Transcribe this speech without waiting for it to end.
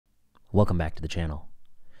Welcome back to the channel.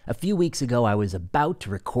 A few weeks ago, I was about to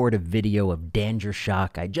record a video of DanGer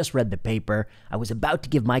shock. I just read the paper. I was about to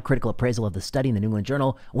give my critical appraisal of the study in the New England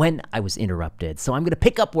Journal when I was interrupted. So I'm going to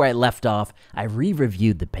pick up where I left off. I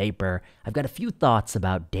re-reviewed the paper. I've got a few thoughts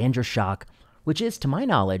about DanGer shock, which is, to my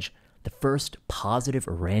knowledge, the first positive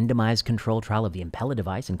randomized control trial of the Impella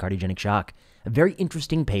device in cardiogenic shock. A very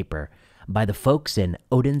interesting paper by the folks in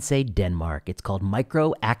Odense, Denmark. It's called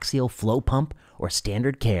Microaxial Flow Pump or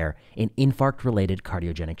Standard Care in Infarct-Related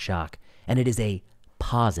Cardiogenic Shock. And it is a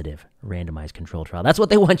positive randomized control trial. That's what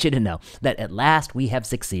they want you to know, that at last we have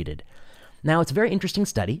succeeded. Now, it's a very interesting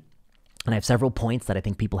study, and I have several points that I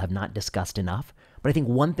think people have not discussed enough. But I think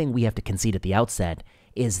one thing we have to concede at the outset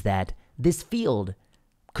is that this field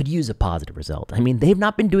could use a positive result. I mean, they've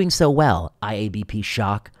not been doing so well. IABP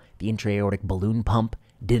shock, the intra-aortic balloon pump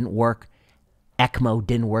didn't work. ECMO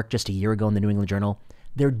didn't work just a year ago in the New England Journal.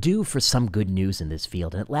 They're due for some good news in this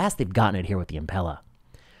field, and at last they've gotten it here with the Impella.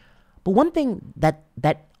 But one thing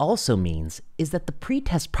that also means is that the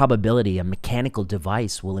pretest probability a mechanical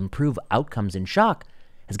device will improve outcomes in shock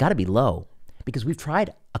has got to be low, because we've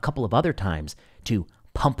tried a couple of other times to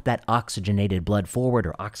pump that oxygenated blood forward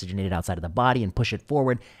or oxygenated outside of the body and push it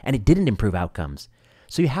forward, and it didn't improve outcomes.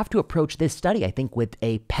 So you have to approach this study, I think, with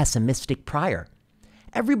a pessimistic prior.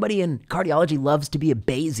 Everybody in cardiology loves to be a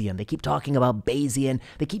Bayesian. They keep talking about Bayesian.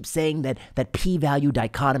 They keep saying that p-value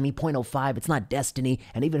dichotomy, 0.05, it's not destiny.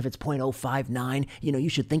 And even if it's 0.059, you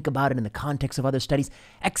should think about it in the context of other studies.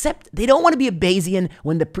 Except they don't want to be a Bayesian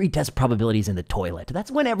when the pretest probability is in the toilet.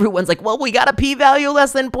 That's when everyone's like, well, we got a p-value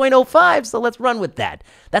less than 0.05, so let's run with that.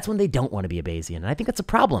 That's when they don't want to be a Bayesian. And I think that's a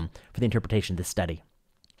problem for the interpretation of this study.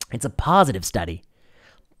 It's a positive study,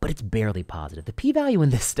 but it's barely positive. The p-value in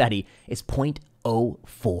this study is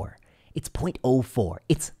 0.04. It's 0.04.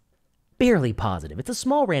 It's barely positive. It's a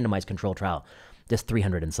small randomized control trial, just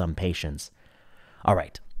 300 and some patients. All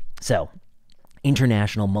right, so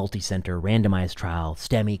international multi-center randomized trial,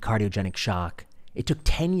 STEMI, cardiogenic shock. It took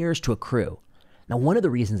 10 years to accrue. Now, one of the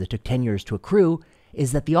reasons it took 10 years to accrue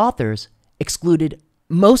is that the authors excluded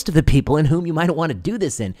most of the people in whom you might want to do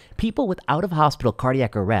this in. People with out-of-hospital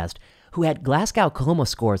cardiac arrest who had Glasgow-Coma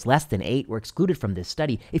scores less than 8 were excluded from this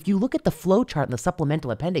study. If you look at the flow chart in the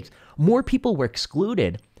supplemental appendix, more people were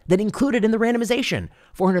excluded than included in the randomization.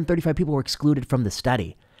 435 people were excluded from the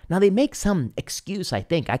study. Now, they make some excuse, I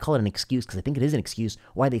think. I call it an excuse because I think it is an excuse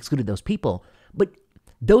why they excluded those people. But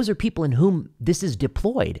those are people in whom this is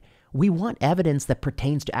deployed. We want evidence that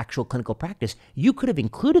pertains to actual clinical practice. You could have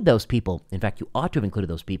included those people. In fact, you ought to have included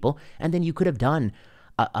those people. And then you could have done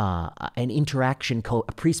an interaction,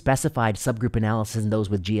 a pre-specified subgroup analysis in those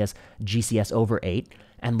with GCS over 8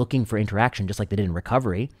 and looking for interaction just like they did in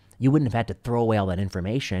recovery. You wouldn't have had to throw away all that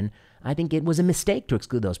information. I think it was a mistake to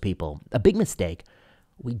exclude those people, a big mistake.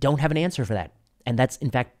 We don't have an answer for that. And that's,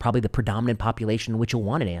 in fact, probably the predominant population in which you'll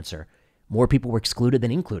want an answer. More people were excluded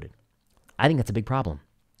than included. I think that's a big problem.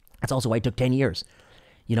 That's also why it took 10 years.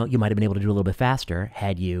 You might have been able to do a little bit faster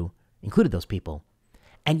had you included those people.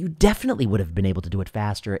 And you definitely would have been able to do it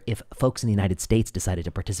faster if folks in the United States decided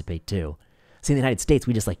to participate too. See, in the United States,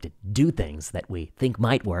 we just like to do things that we think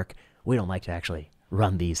might work. We don't like to actually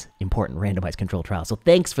run these important randomized control trials. So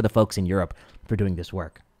thanks for the folks in Europe for doing this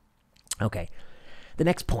work. Okay, the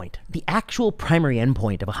next point. The actual primary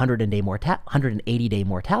endpoint of 180-day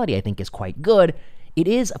mortality, I think, is quite good. It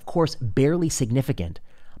is, of course, barely significant.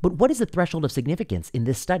 But what is the threshold of significance in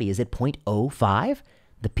this study? Is it 0.05?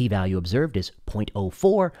 The p-value observed is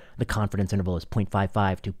 0.04. The confidence interval is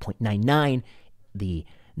 0.55 to 0.99. The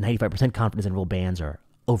 95% confidence interval bands are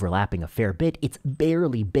overlapping a fair bit. It's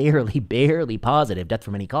barely positive, death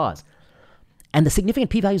from any cause. And the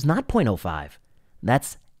significant p-value is not 0.05.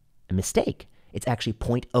 That's a mistake. It's actually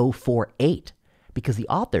 0.048 because the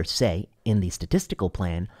authors say in the statistical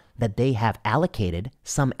plan that they have allocated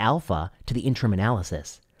some alpha to the interim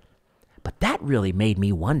analysis. But that really made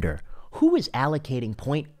me wonder, who is allocating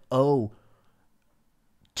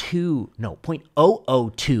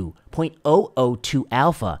 0.002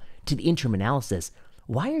 alpha to the interim analysis?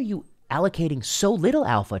 Why are you allocating so little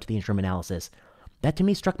alpha to the interim analysis? That to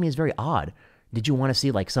me struck me as very odd. Did you want to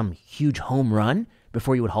see like some huge home run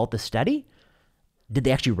before you would halt the study? Did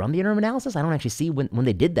they actually run the interim analysis? I don't actually see when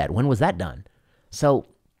they did that. When was that done? So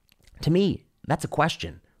to me, that's a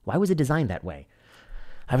question. Why was it designed that way?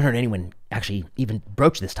 I haven't heard anyone actually even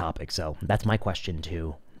broach this topic, so that's my question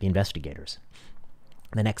to the investigators.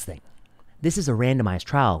 The next thing. This is a randomized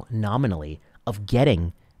trial, nominally, of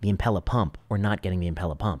getting the Impella pump or not getting the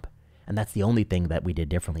Impella pump. And that's the only thing that we did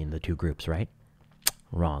differently in the two groups, right?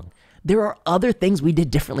 Wrong. There are other things we did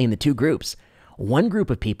differently in the two groups. One group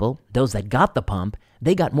of people, those that got the pump,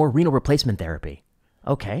 they got more renal replacement therapy.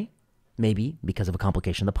 Okay, maybe because of a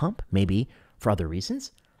complication of the pump, maybe for other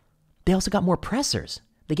reasons. They also got more pressors.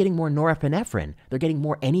 They're getting more norepinephrine. They're getting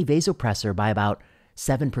more any vasopressor by about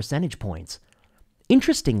 7 percentage points.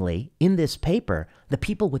 Interestingly, in this paper, the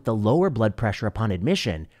people with the lower blood pressure upon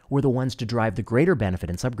admission were the ones to drive the greater benefit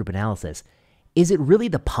in subgroup analysis. Is it really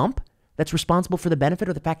the pump that's responsible for the benefit,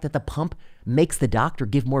 or the fact that the pump makes the doctor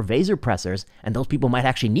give more vasopressors, and those people might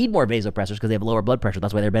actually need more vasopressors because they have lower blood pressure?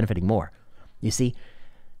 That's why they're benefiting more. You see,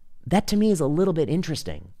 that to me is a little bit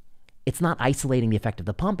interesting. It's not isolating the effect of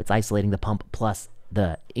the pump, it's isolating the pump plus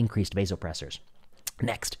the increased vasopressors.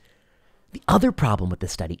 Next, the other problem with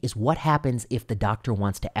this study is what happens if the doctor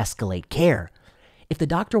wants to escalate care. If the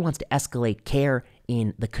doctor wants to escalate care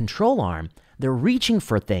in the control arm, they're reaching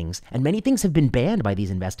for things, and many things have been banned by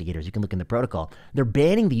these investigators. You can look in the protocol. They're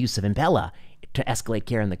banning the use of Impella to escalate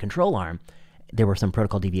care in the control arm. There were some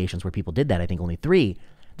protocol deviations where people did that, I think only 3.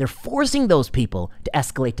 They're forcing those people to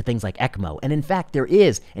escalate to things like ECMO. And in fact, there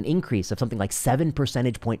is an increase of something like 7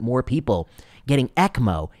 percentage point more people getting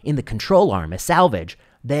ECMO in the control arm as salvage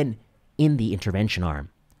than in the intervention arm.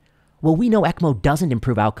 Well, we know ECMO doesn't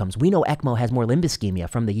improve outcomes. We know ECMO has more limb ischemia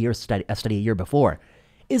from the study a year before.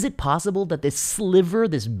 Is it possible that this sliver,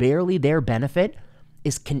 this barely there benefit,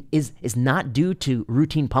 is not due to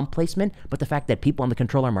routine pump placement, but the fact that people on the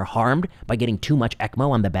control arm are harmed by getting too much ECMO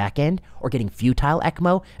on the back end, or getting futile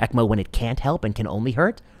ECMO when it can't help and can only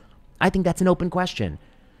hurt? I think that's an open question.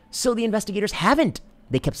 So the investigators haven't.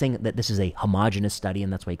 They kept saying that this is a homogeneous study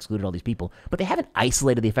and that's why they excluded all these people, but they haven't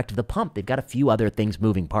isolated the effect of the pump. They've got a few other things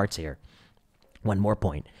moving parts here. One more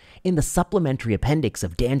point. In the supplementary appendix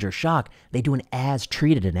of DanGer Shock, they do an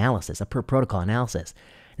as-treated analysis, a per-protocol analysis.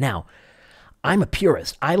 Now, I'm a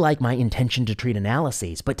purist. I like my intention-to-treat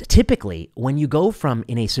analyses, but typically, when you go from,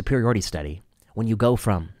 in a superiority study, when you go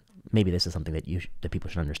from, maybe this is something that people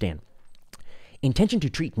should understand, intention to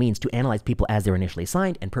treat means to analyze people as they were initially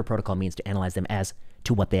assigned, and per protocol means to analyze them as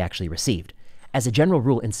to what they actually received. As a general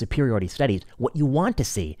rule in superiority studies, what you want to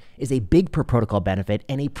see is a big per protocol benefit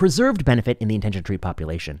and a preserved benefit in the intention to treat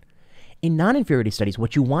population. In non-inferiority studies,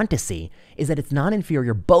 what you want to see is that it's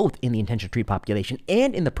non-inferior both in the intention to treat population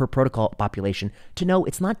and in the per protocol population, to know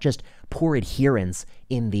it's not just poor adherence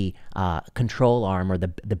in the control arm or the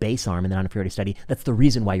base arm in the non-inferiority study. That's the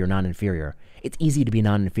reason why you're non-inferior. It's easy to be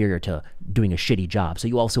non-inferior to doing a shitty job, so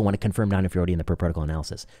you also want to confirm non-inferiority in the per protocol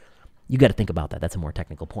analysis. You got to think about that. That's a more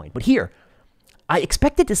technical point. But here, I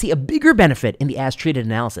expected to see a bigger benefit in the as-treated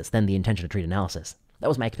analysis than the intention-to-treat analysis. That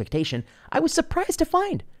was my expectation. I was surprised to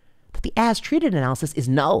find that the as-treated analysis is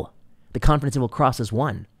null. The confidence interval crosses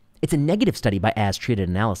 1. It's a negative study by as-treated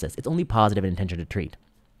analysis. It's only positive in intention-to-treat.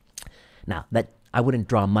 Now, that I wouldn't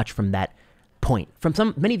draw much from that point.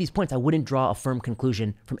 From many of these points, I wouldn't draw a firm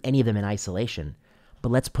conclusion from any of them in isolation.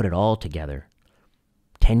 But let's put it all together.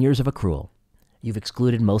 10 years of accrual. You've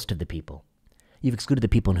excluded most of the people. You've excluded the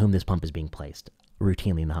people in whom this pump is being placed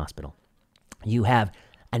routinely in the hospital. You have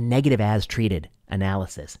a negative as-treated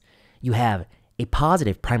analysis. You have a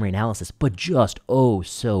positive primary analysis, but just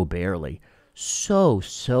so barely.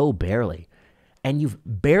 So barely. And you've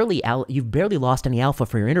barely lost any alpha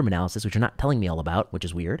for your interim analysis, which you're not telling me all about, which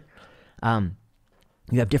is weird. You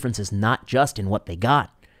have differences not just in what they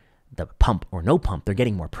got, the pump or no pump. They're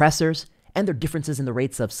getting more pressors, and there are differences in the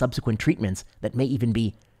rates of subsequent treatments that may even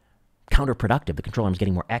be counterproductive. The control arm is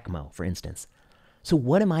getting more ECMO, for instance. So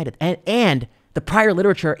what am I to... And the prior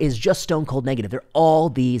literature is just stone cold negative. There are all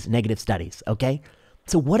these negative studies, okay?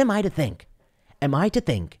 So what am I to think? Am I to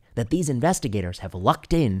think that these investigators have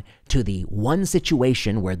lucked in to the one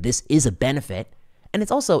situation where this is a benefit? And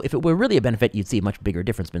it's also, if it were really a benefit, you'd see a much bigger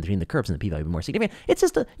difference between the curves and the p-value would be more significant. It's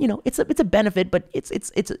just it's a benefit, but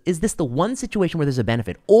is this the one situation where there's a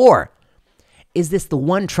benefit? Or is this the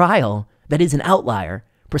one trial that is an outlier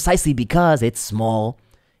precisely because it's small,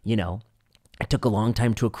 it took a long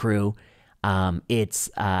time to accrue,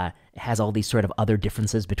 has all these sort of other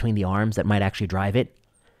differences between the arms that might actually drive it?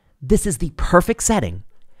 This is the perfect setting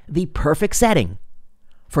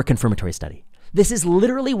for a confirmatory study. This is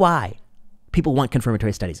literally why people want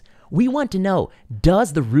confirmatory studies. We want to know,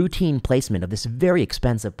 does the routine placement of this very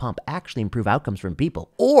expensive pump actually improve outcomes from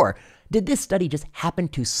people? Or did this study just happen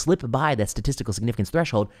to slip by that statistical significance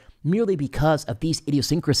threshold merely because of these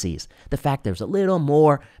idiosyncrasies? The fact there's a little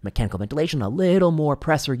more mechanical ventilation, a little more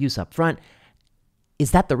pressor use up front.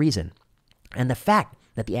 Is that the reason? And the fact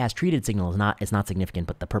that the as-treated signal is not significant,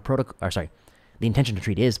 but the intention to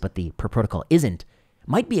treat is, but the per protocol isn't,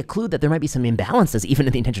 might be a clue that there might be some imbalances even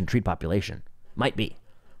in the intention to treat population. Might be.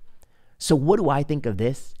 So what do I think of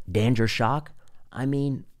this DanGer Shock? I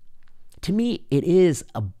mean, To me, it is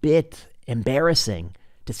a bit embarrassing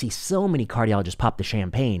to see so many cardiologists pop the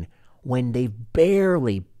champagne when they've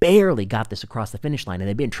barely got this across the finish line and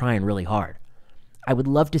they've been trying really hard. I would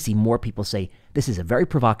love to see more people say, this is a very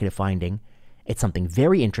provocative finding. It's something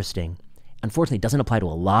very interesting. Unfortunately, it doesn't apply to a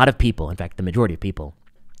lot of people, in fact, the majority of people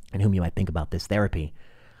in whom you might think about this therapy.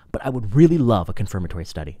 But I would really love a confirmatory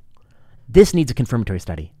study. This needs a confirmatory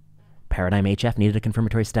study. Paradigm HF needed a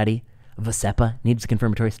confirmatory study. VASEPA needs a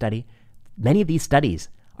confirmatory study. Many of these studies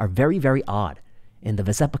are very, very odd. In the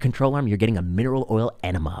VASEPA control arm, you're getting a mineral oil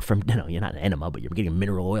enema from, no, you're not an enema, but you're getting a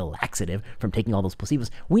mineral oil laxative from taking all those placebos.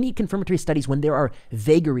 We need confirmatory studies when there are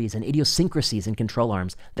vagaries and idiosyncrasies in control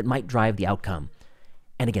arms that might drive the outcome.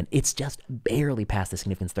 And again, it's just barely past the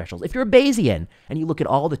significance threshold. If you're a Bayesian and you look at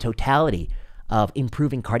all the totality of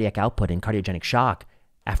improving cardiac output in cardiogenic shock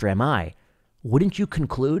after MI, wouldn't you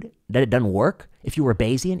conclude that it doesn't work? If you were a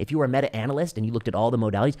Bayesian, if you were a meta-analyst and you looked at all the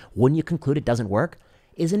modalities, wouldn't you conclude it doesn't work?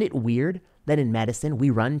 Isn't it weird that in medicine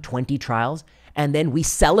we run 20 trials and then we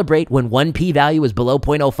celebrate when one p-value is below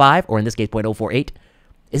 0.05, or in this case 0.048?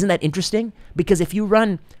 Isn't that interesting? Because if you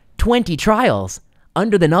run 20 trials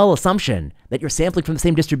under the null assumption that you're sampling from the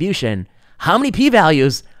same distribution, how many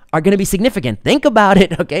p-values are going to be significant? Think about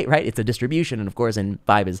it, okay? Right? It's a distribution, and of course, and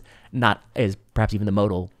 5 is perhaps even the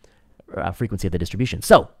modal frequency of the distribution.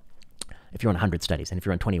 So, if you're on 100 studies, and if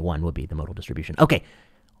you're on 21, would be the modal distribution. Okay,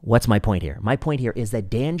 what's my point here? My point here is that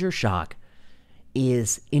DanGer shock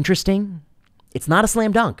is interesting. It's not a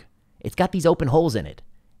slam dunk. It's got these open holes in it,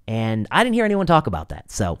 and I didn't hear anyone talk about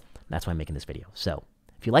that. So that's why I'm making this video. So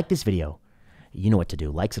if you like this video, you know what to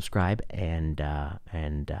do. Like, subscribe, and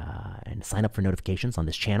sign up for notifications on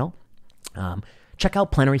this channel. Check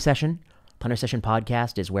out Plenary Session. Plenary Session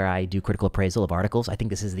podcast is where I do critical appraisal of articles. I think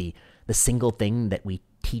this is the single thing that we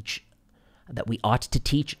teach, that we ought to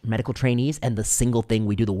teach medical trainees, and the single thing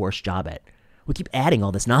we do the worst job at. We keep adding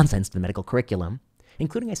all this nonsense to the medical curriculum,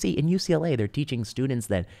 including, I see, in UCLA, they're teaching students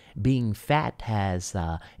that being fat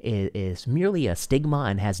is merely a stigma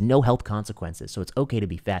and has no health consequences, so it's okay to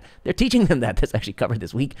be fat. They're teaching them that. That's actually covered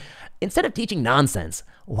this week. Instead of teaching nonsense,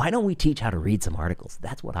 why don't we teach how to read some articles?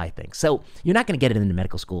 That's what I think. So you're not going to get it in the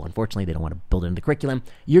medical school. Unfortunately, they don't want to build it into the curriculum.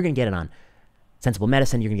 You're going to get it on Sensible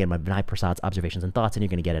Medicine. You're going to get it on Vinay Prasad's Observations and Thoughts, and you're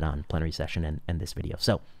going to get it on Plenary Session and this video.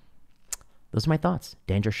 So those are my thoughts.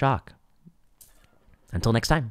 DanGer shock. Until next time.